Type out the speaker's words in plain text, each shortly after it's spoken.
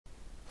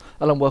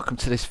Hello and welcome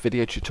to this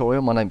video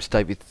tutorial. My name is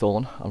David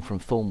Thorne. I'm from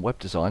Thorne Web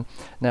Design.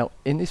 Now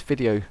in this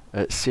video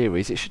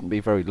series, it shouldn't be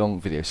a very long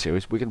video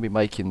series, we're going to be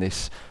making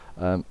this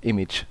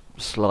image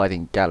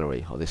sliding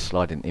gallery, or this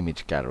sliding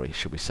image gallery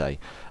should we say.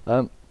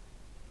 I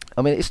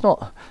mean it's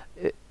not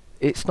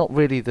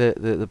really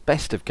the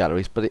best of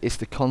galleries, but it's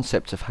the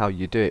concept of how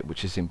you do it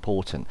which is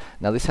important.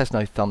 Now this has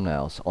no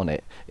thumbnails on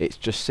it, it's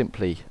just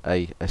simply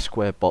a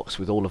square box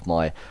with all of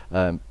my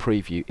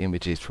preview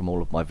images from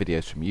all of my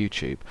videos from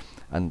YouTube,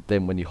 and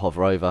then when you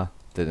hover over,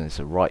 then it's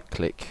a right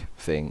click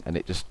thing and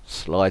it just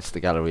slides the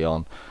gallery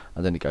on,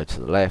 and then you go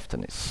to the left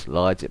and it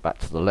slides it back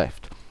to the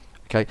left.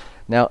 Okay,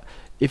 now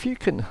if you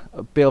can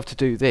be able to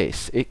do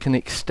this, it can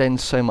extend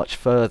so much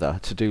further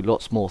to do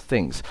lots more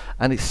things,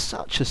 and it's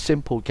such a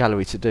simple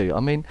gallery to do. I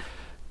mean,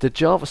 the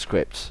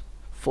JavaScript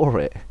for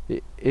it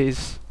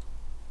is,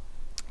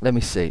 let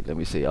me see,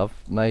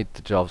 I've made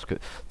the JavaScript.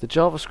 The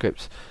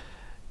JavaScript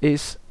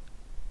is,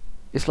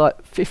 it's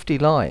like 50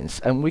 lines,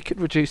 and we could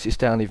reduce this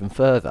down even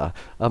further.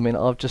 I mean,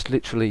 I've just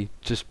literally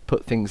just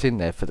put things in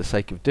there for the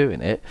sake of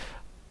doing it.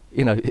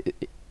 You know,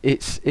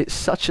 it's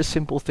such a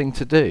simple thing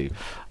to do.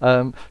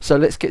 So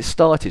let's get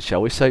started,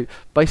 shall we? So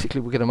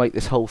basically we're going to make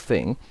this whole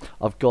thing.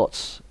 I've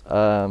got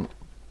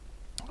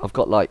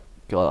like,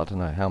 God, I don't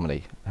know how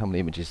many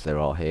images there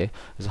are here.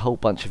 There's a whole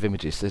bunch of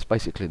images. There's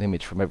basically an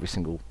image from every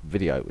single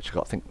video, which I've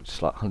got, I think,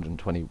 just like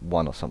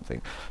 121 or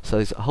something. So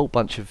there's a whole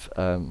bunch of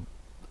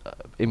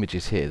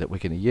images here that we're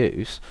going to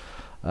use,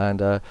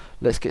 and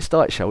let's get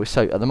started, shall we?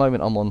 So at the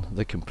moment I'm on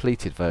the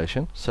completed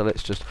version, so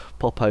let's just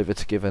pop over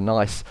to give a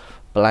nice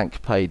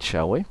blank page,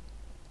 shall we?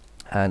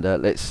 And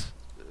let's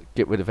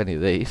get rid of any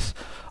of these.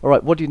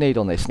 Alright, what do you need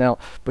on this? Now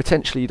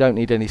potentially you don't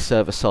need any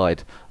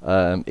server-side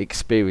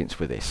experience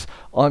with this.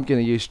 I'm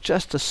going to use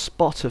just a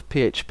spot of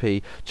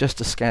PHP just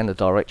to scan the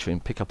directory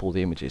and pick up all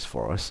the images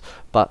for us,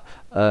 but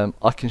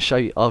I'll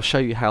show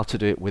you how to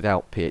do it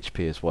without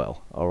PHP as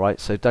well. Alright,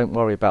 so don't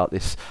worry about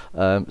this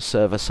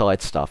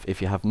server-side stuff.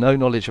 If you have no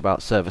knowledge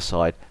about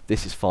server-side,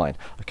 this is fine.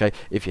 Okay,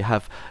 if you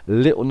have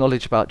little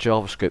knowledge about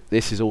JavaScript,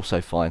 this is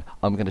also fine.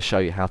 I'm going to show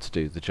you how to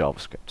do the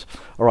JavaScript.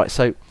 Alright,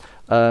 so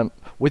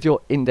with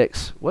your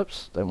index,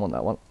 whoops, don't want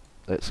that one,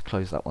 let's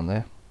close that one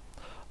there.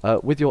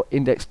 With your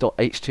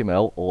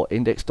index.html or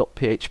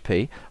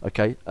index.php,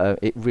 okay,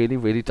 it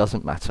really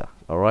doesn't matter.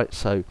 Alright,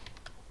 so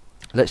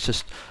let's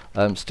just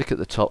stick at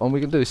the top, and we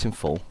can do this in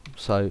full.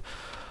 So,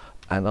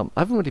 and I'm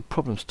having really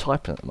problems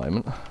typing at the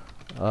moment.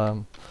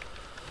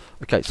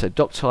 Okay, so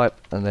doc type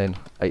and then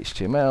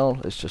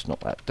HTML, let's just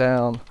knock that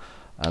down,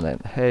 and then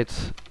head,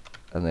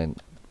 and then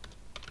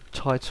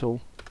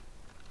title,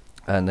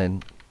 and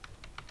then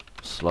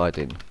slide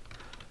in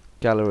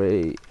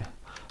gallery.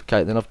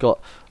 Okay, then I've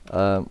got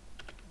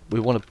we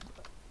want to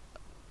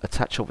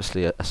attach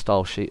obviously a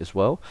style sheet as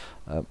well,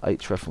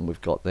 href, and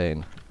we've got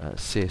then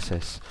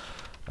css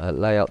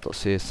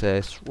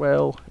layout.css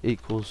rel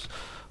equals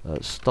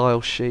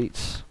style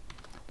sheets.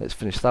 Let's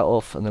finish that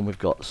off, and then we've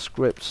got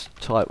scripts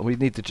type, and we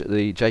need the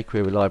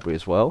jQuery library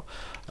as well,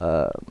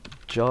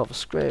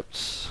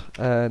 JavaScript,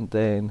 and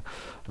then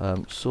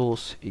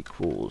source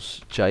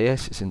equals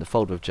JS. It's in the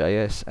folder of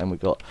JS, and we've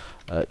got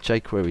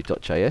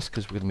jQuery.js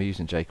because we're going to be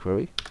using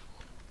jQuery,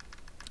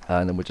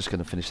 and then we're just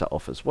going to finish that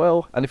off as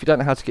well. And if you don't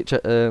know how to get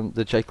the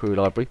jQuery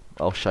library,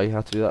 I'll show you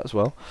how to do that as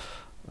well.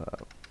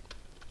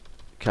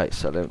 Okay,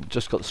 so then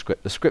just got the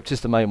script. The script is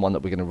the main one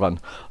that we're going to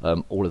run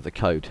all of the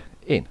code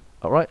in.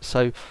 Alright,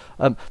 so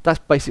that's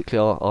basically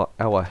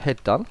our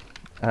head done,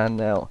 and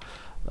now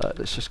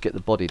let's just get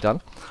the body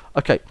done.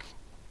 Okay,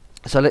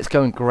 so let's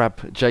go and grab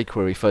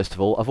jQuery first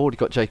of all. I've already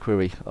got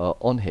jQuery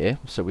on here,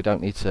 so we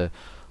don't need to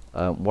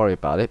worry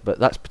about it, but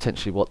that's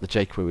potentially what the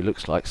jQuery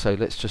looks like. So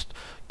let's just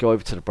go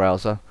over to the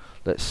browser,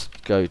 let's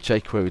go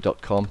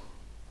jQuery.com,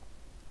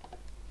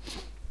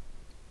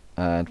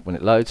 and when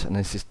it loads, and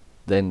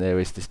then there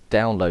is this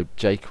download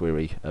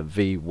jQuery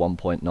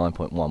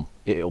v1.9.1.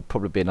 It'll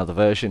probably be another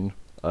version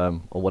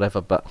or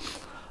whatever, but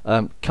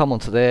come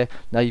onto there.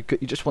 Now you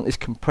just want this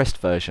compressed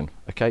version.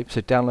 Okay, so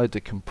download the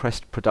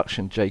compressed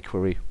production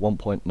jQuery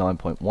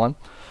 1.9.1.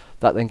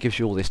 That then gives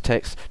you all this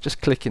text.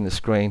 Just click in the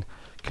screen,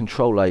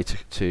 Control A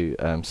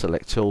to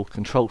select all,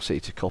 Control C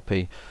to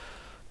copy.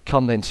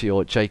 Come then to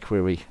your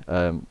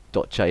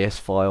jQuery.js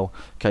file.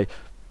 Okay,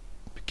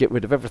 get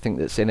rid of everything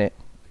that's in it.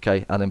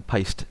 Okay, and then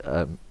paste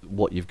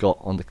what you've got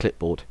on the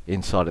clipboard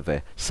inside of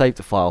there. Save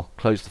the file,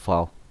 close the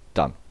file,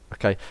 done.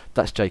 Okay,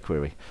 that's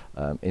jQuery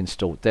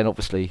installed. Then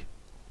obviously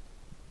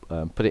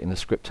put it in the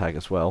script tag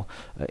as well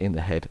in the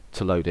head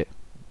to load it.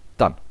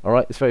 Done.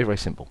 Alright, it's very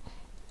simple.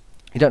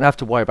 You don't have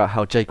to worry about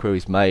how jQuery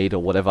is made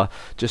or whatever,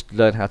 just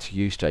learn how to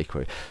use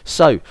jQuery.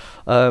 So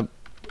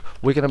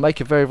we're going to make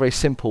a very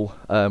simple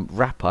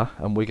wrapper,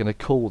 and we're going to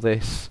call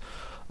this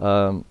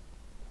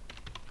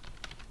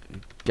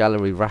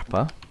gallery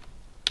wrapper,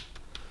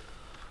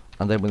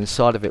 and then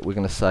inside of it we're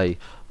going to say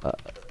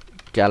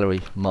gallery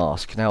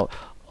mask. Now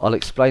I'll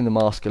explain the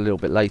mask a little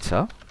bit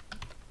later.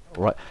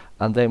 Right,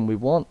 and then we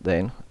want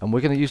and we're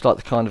going to use like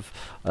the kind of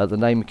the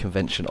naming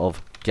convention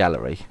of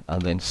gallery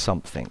and then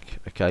something,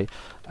 okay?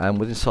 And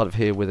within inside of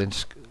here, we're then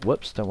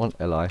whoops, don't want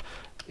li.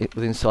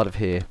 Within inside of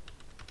here,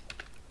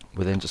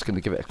 we're then just going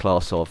to give it a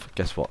class of,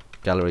 guess what,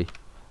 gallery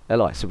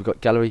li. So we've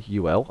got gallery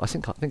ul. I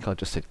think I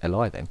just said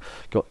li then.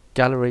 Got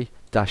gallery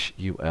dash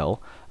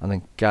ul and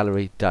then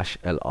gallery dash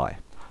li.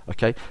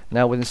 Okay.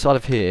 Now within inside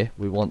of here,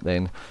 we want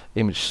then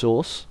image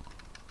source,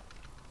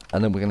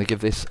 and then we're going to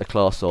give this a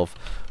class of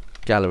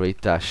gallery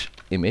dash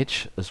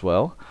image as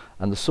well.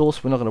 And the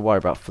source we're not going to worry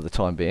about for the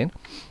time being,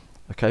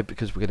 okay,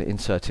 because we're going to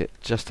insert it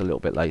just a little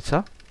bit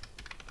later.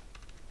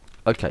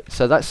 Okay,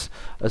 so that's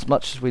as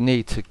much as we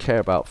need to care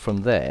about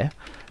from there.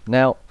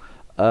 Now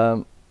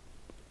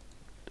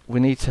we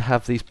need to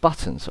have these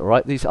buttons,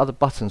 alright, these other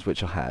buttons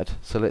which I had.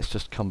 So let's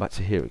just come back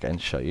to here again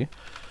and show you.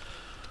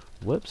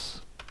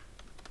 Whoops.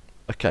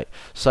 Okay,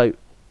 so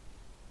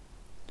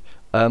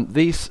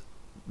these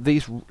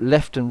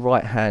left and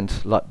right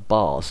hand like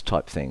bars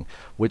type thing,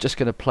 we're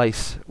going to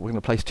place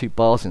 2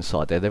 bars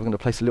inside there. Then we're going to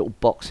place a little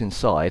box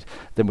inside,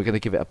 then we're going to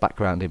give it a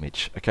background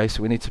image. Okay,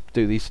 so we need to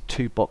do these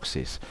 2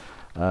 boxes,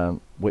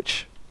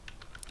 which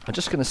I'm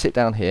just going to sit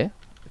down here,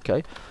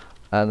 okay,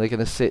 and they're going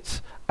to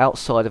sit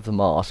outside of the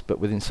mask but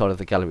within inside of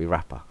the gallery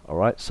wrapper.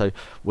 Alright, so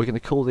we're going to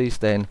call these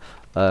then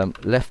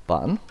left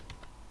button,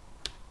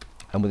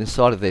 and within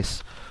inside of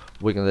this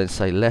we're going to then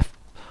say left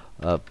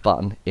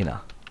button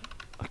inner.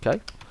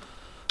 Okay,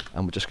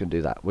 and we're just going to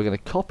do that. We're going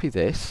to copy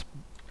this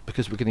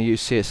because we're going to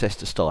use CSS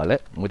to style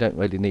it, and we don't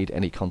really need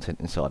any content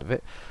inside of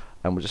it.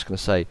 And we're just going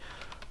to say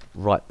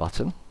right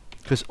button,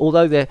 because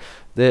although the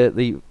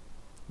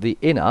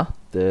inner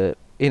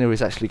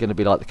is actually going to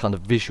be like the kind of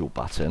visual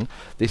button,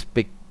 this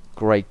big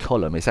grey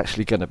column is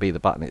actually going to be the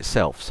button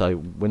itself, so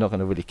we're not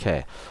going to really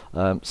care.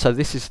 So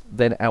this is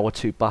then our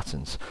 2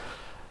 buttons.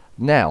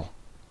 Now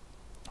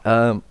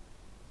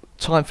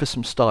time for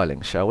some styling,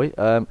 shall we?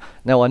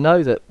 Now I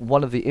know that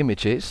one of the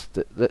images,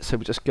 let's say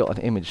we just got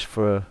an image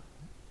for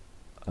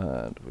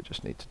and we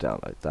just need to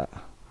download that.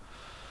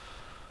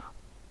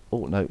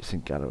 Oh no, it's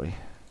in gallery.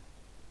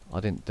 I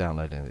didn't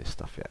download any of this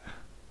stuff yet.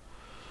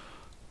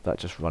 That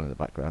just run in the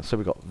background. So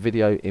we've got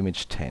video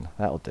image 10,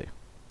 that'll do.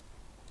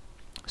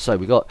 So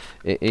we got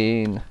it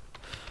in,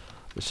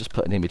 let's just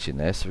put an image in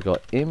there. So we've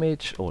got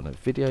image, or no,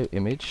 video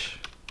image,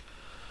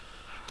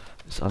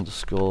 it's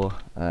underscore,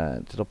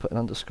 and did I put an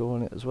underscore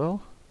on it as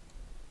well?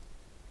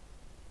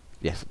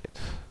 Yes I did.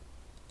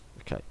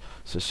 Okay,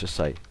 so let's just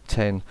say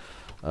 10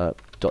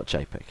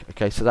 .jpeg.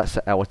 Okay, so that's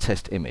our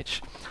test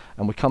image,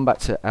 and we come back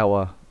to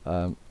our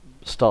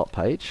start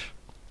page,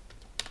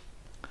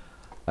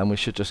 and we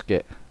should just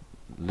get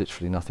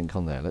literally nothing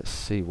on there. Let's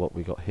see what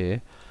we got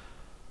here.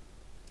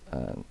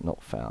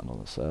 Not found on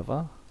the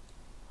server.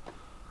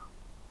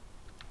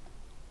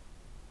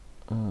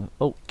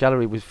 Oh,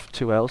 gallery with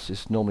 2 L's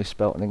is normally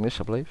spelt in English,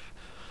 I believe.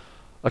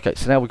 Okay,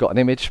 so now we've got an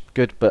image,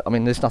 good, but I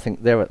mean there's nothing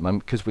there at the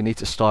moment because we need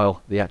to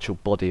style the actual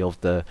body of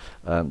the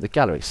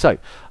gallery. So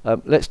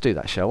let's do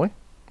that, shall we?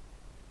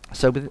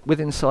 So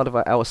within inside of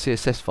our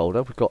CSS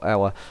folder, we've got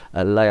our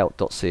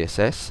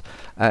layout.css,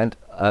 and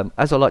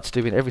as I like to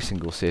do in every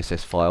single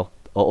CSS file,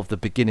 of the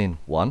beginning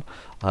one,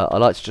 I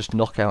like to just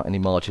knock out any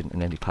margin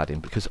and any padding,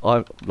 because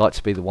I like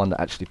to be the one that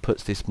actually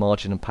puts this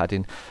margin and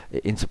padding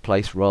into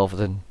place rather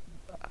than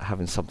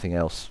having something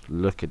else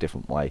look a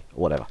different way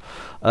or whatever.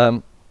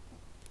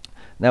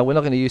 Now we're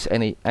not going to use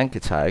any anchor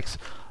tags,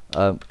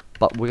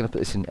 but we're going to put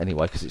this in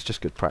anyway because it's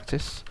just good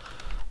practice,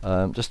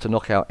 just to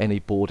knock out any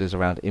borders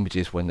around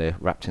images when they're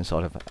wrapped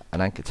inside of an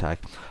anchor tag.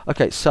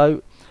 Okay,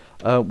 so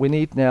we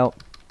need now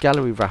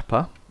gallery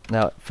wrapper.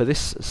 Now for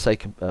this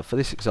sake, for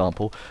this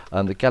example,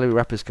 the gallery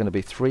wrapper is going to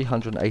be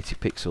 380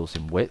 pixels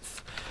in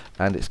width,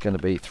 and it's going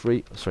to be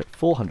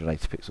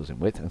 480 pixels in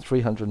width and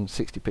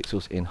 360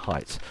 pixels in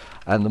height.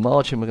 And the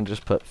margin we're going to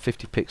just put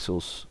 50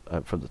 pixels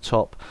from the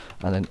top,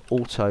 and then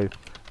auto,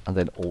 and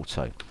then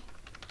auto.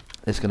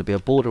 There's going to be a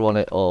border on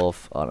it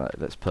of, I don't know,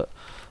 let's put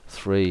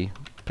 3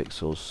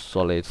 pixels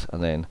solid,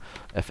 and then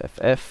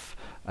FFF.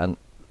 And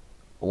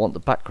I want the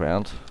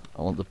background,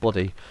 I want the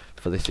body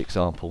for this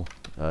example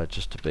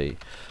just to be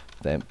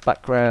then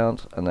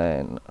background and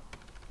then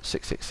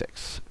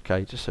 666.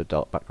 Okay, just so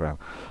dark background.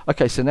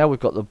 Okay, so now we've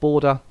got the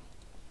border.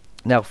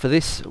 Now for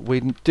this we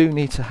do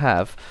need to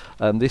have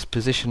this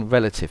position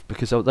relative,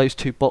 because of those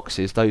 2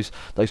 boxes, those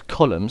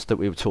columns that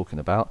we were talking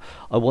about,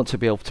 I want to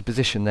be able to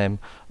position them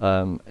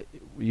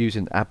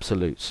using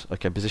absolutes.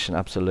 Okay, position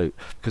absolute,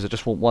 because I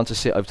just want one to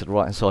sit over to the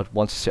right hand side,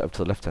 one to sit over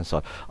to the left hand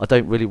side. I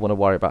don't really want to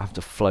worry about having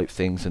to float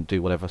things and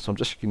do whatever, so I'm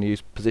just going to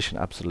use position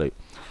absolute.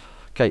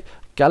 Okay,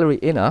 gallery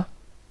inner,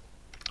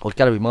 or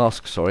gallery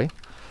mask, sorry,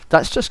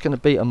 that's just going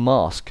to be a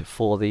mask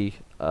for the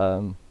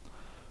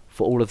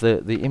for all of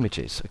the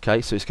images. Okay,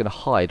 so it's going to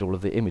hide all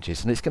of the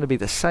images, and it's going to be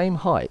the same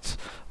height.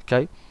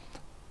 Okay,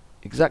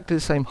 exactly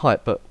the same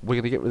height, but we're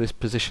going to get rid of this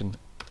position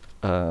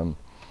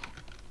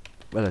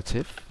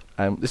relative,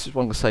 and this is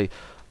what I'm going to say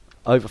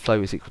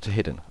overflow is equal to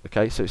hidden.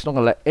 Okay, so it's not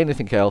going to let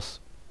anything else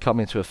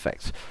come into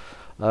effect.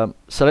 So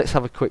let's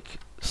have a quick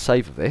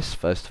save of this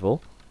first of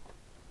all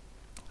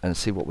and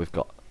see what we've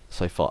got.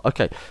 so far.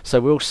 Okay, so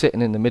we're all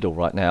sitting in the middle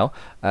right now,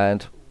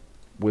 and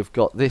we've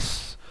got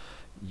this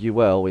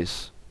UL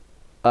is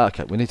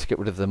okay. We need to get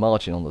rid of the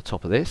margin on the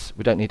top of this.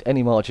 We don't need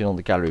any margin on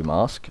the gallery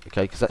mask,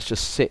 okay, because that's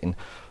just sitting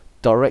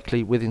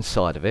directly with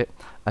inside of it,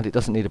 and it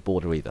doesn't need a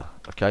border either.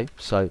 Okay,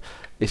 so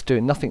it's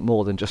doing nothing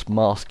more than just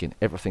masking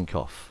everything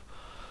off.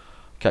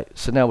 Okay,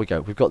 so now we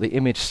go. We've got the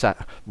image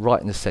sat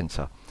right in the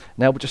center.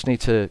 Now we just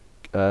need to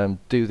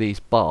do these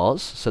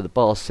bars so the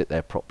bars sit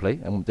there properly,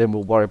 and then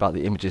we'll worry about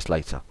the images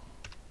later.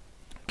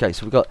 Okay,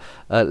 so we've got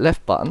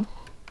left button,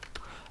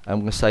 and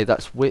we're going to say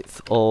that's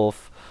width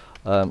of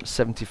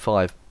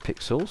 75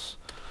 pixels,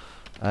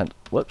 and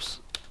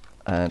whoops,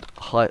 and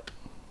height,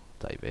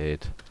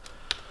 David,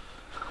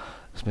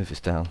 let's move this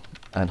down,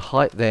 and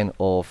height then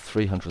of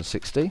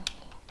 360,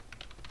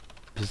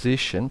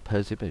 position,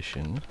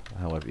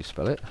 however you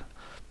spell it,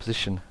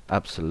 position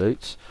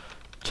absolute,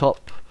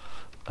 top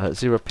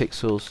 0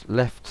 pixels,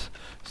 left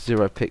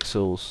 0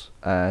 pixels,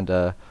 and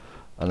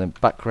then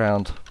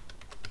background,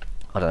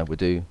 I don't know, we'll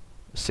do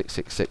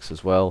 666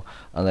 as well,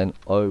 and then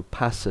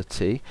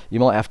opacity. You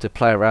might have to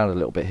play around a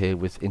little bit here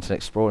with Internet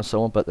Explorer and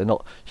so on, but they're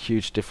not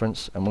huge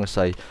difference, and we're going to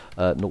say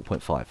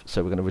 0.5,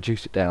 so we're going to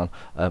reduce it down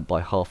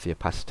by half the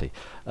opacity.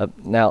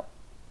 Now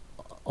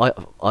I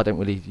don't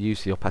really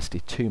use the opacity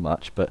too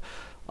much, but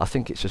I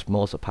think it's just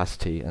Moz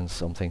opacity and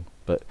something,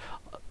 but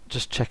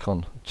just check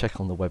on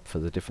the web for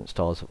the different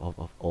styles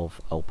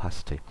of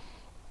opacity.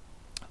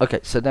 Okay,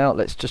 so now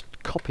let's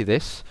just copy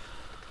this,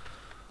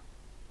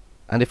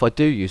 and if I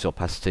do use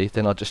opacity,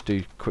 then I just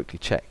do quickly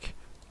check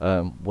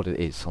what it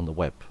is on the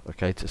web,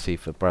 okay, to see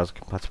for browser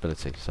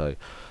compatibility. So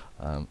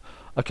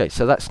okay,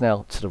 so that's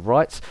now to the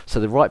right, so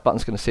the right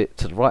button's going to sit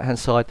to the right hand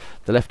side,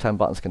 the left hand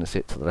button's going to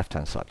sit to the left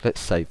hand side. Let's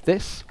save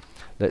this,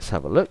 let's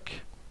have a look.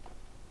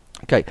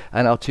 Okay,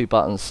 and our two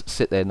buttons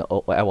sit there,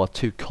 or our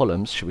two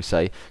columns, should we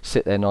say,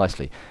 sit there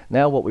nicely.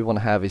 Now what we want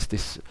to have is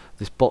this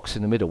box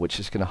in the middle,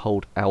 which is going to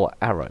hold our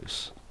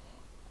arrows.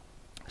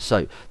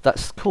 So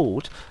that's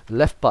called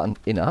left button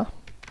inner.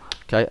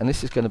 Okay, and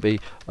this is going to be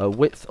a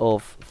width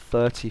of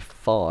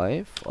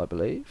 35, I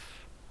believe.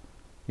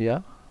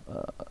 Yeah,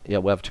 yeah,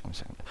 we'll have a check in a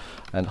second.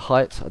 And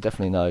height, I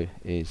definitely know,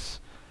 is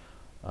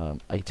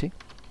 80.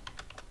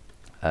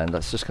 And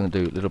that's just going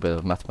to do a little bit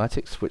of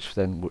mathematics, which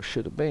then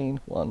should have been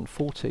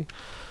 140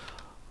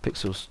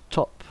 pixels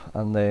top,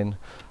 and then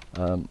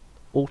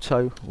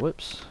auto,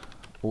 whoops,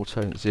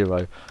 auto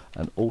 0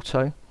 and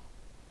auto,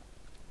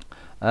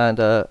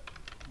 and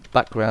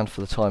background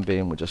for the time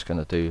being we're just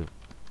going to do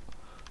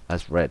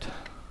as red.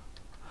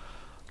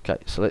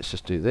 Okay, so let's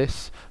just do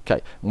this.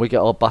 Okay, and we get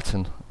our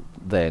button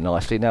there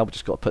nicely. Now we've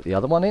just got to put the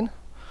other one in,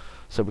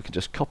 so we can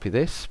just copy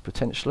this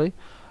potentially,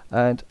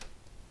 and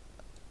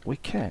we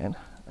can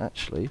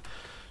actually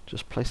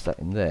just place that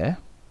in there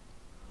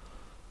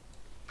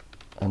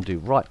and do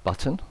right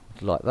button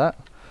like that,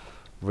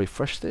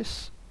 refresh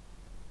this,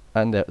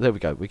 and there we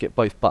go, we get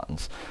both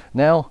buttons.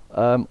 Now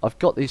I've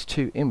got these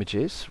two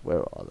images. Where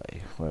are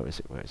they? Where is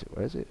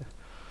it?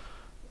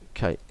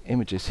 Okay,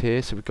 images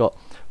here. So we've got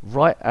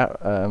right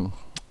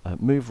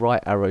move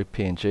right arrow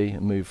PNG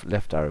and move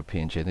left arrow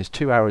PNG, and there's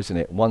two arrows in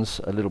it. One's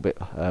a little bit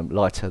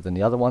lighter than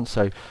the other one,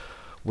 so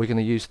we're going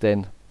to use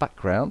then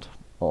background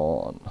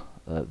on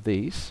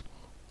these,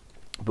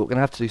 but we're going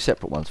to have to do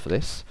separate ones for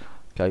this.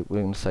 Okay,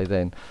 we're going to say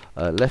then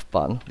left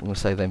button, we're going to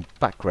say then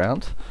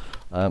background,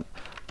 and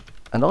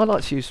I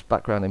like to use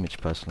background image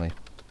personally,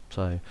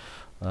 so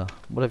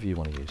whatever you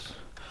want to use.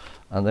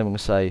 And then we're going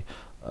to say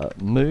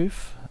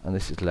move, and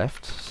this is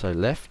left, so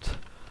left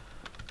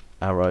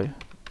arrow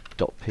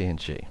dot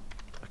PNG.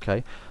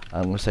 Okay, and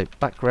I'm going to say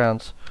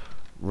background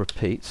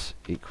repeats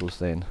equals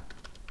then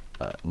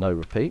no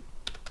repeat,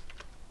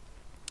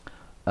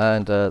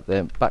 and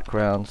then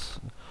background's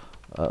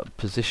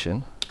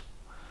position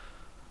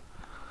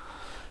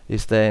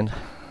is then,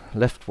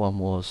 left one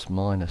was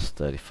minus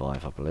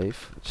 35, I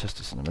believe, just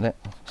this in a minute,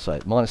 so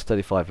minus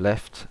 35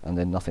 left, and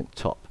then nothing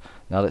top.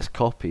 Now let's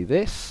copy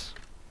this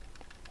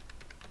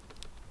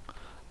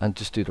and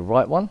just do the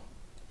right one.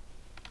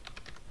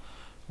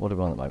 What are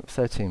we on at the moment?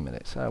 13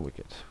 minutes. Oh, we're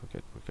good.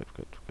 We're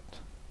good.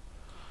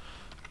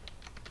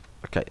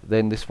 Okay,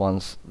 then this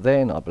one's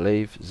then, I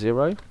believe,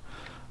 0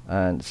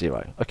 and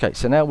 0. Okay,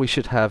 so now we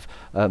should have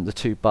the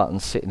two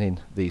buttons sitting in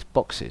these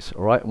boxes,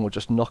 alright, and we'll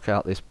just knock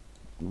out this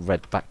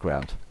red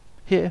background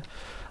here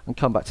and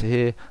come back to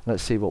here, and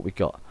let's see what we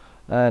got.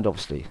 And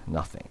obviously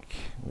nothing,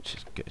 which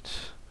is good.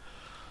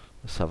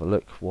 Let's have a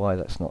look why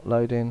that's not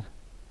loading.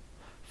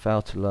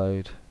 Failed to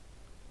load.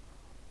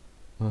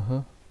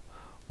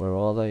 Where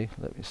are they?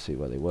 Let me see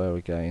where they were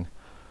again.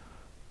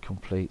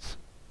 Complete.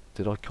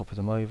 Did I copy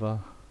them over?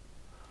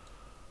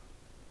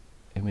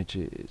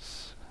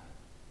 Images.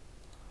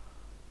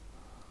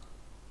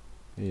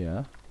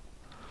 Yeah.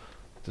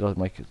 Did I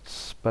make a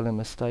spelling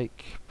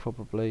mistake?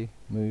 Probably.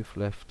 Move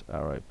left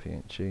arrow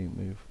PNG.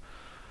 Move.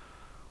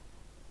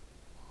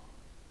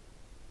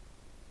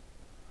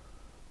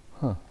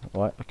 Huh.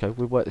 Right. Okay.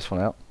 We'll work this one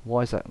out.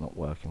 Why is that not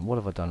working? What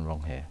have I done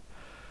wrong here?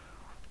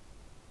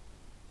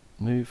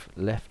 Move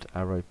left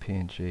arrow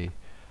PNG.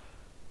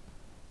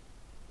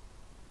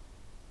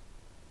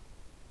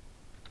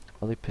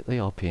 They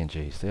are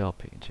PNGs. They are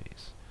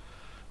PNGs.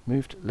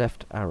 Moved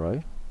left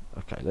arrow.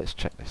 Okay, let's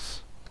check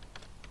this.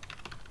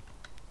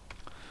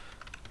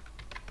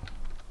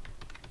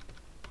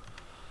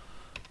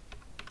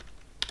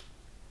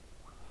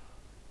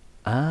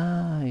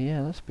 Ah,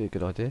 yeah, that's be a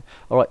good idea.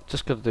 All right,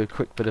 just got to do a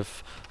quick bit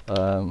of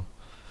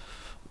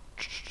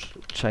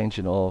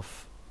changing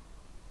of.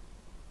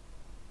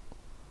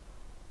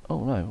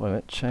 Oh no, wait a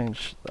minute.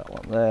 Change that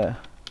one there.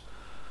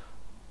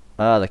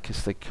 Ah,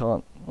 because they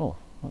can't. Oh,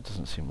 that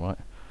doesn't seem right.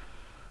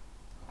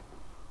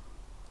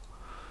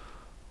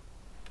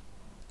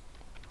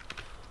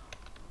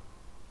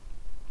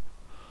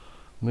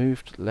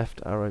 Moved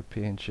left arrow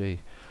PNG.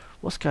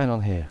 What's going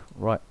on here?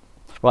 Right,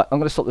 I'm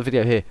going to stop the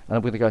video here, and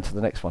I'm going to go into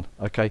the next one.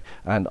 Okay,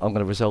 and I'm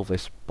going to resolve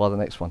this by the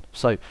next one.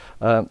 So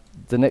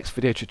the next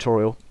video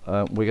tutorial,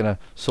 we're going to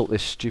sort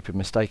this stupid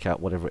mistake out,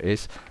 whatever it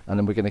is, and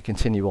then we're going to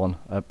continue on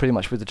pretty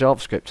much with the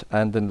JavaScript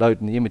and then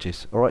loading the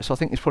images. All right, so I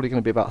think it's probably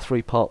going to be about a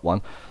 3-part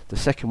one. The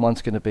second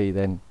one's going to be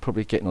then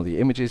probably getting all the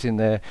images in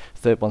there.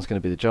 Third one's going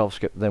to be the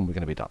JavaScript. Then we're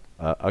going to be done.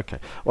 Okay,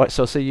 all right.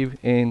 So I'll see you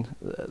in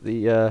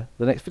the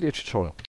next video tutorial.